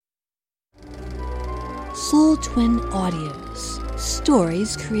Soul Twin Audios.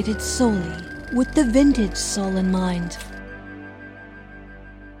 Stories created solely with the vintage soul in mind.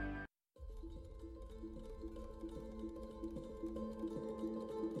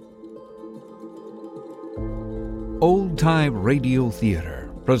 Old Time Radio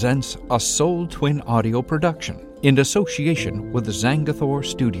Theater presents a Soul Twin audio production in association with Zangathor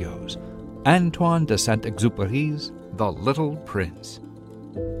Studios. Antoine de Saint-Exupéry's The Little Prince.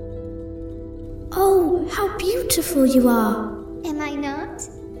 Oh, how beautiful you are! Am I not?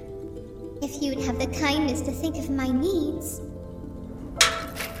 If you'd have the kindness to think of my needs.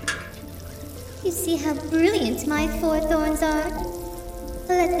 You see how brilliant my four thorns are?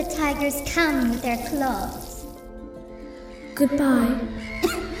 Let the tigers come with their claws. Goodbye.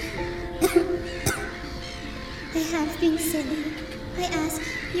 I have been silly. I ask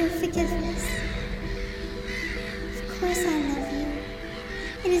your forgiveness. Of course I love you.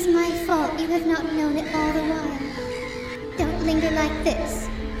 It is my fault you have not known it all the while. Don't linger like this.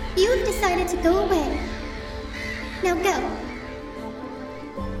 You have decided to go away. Now go.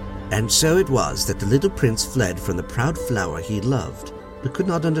 And so it was that the little prince fled from the proud flower he loved, but could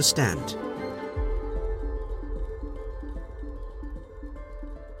not understand.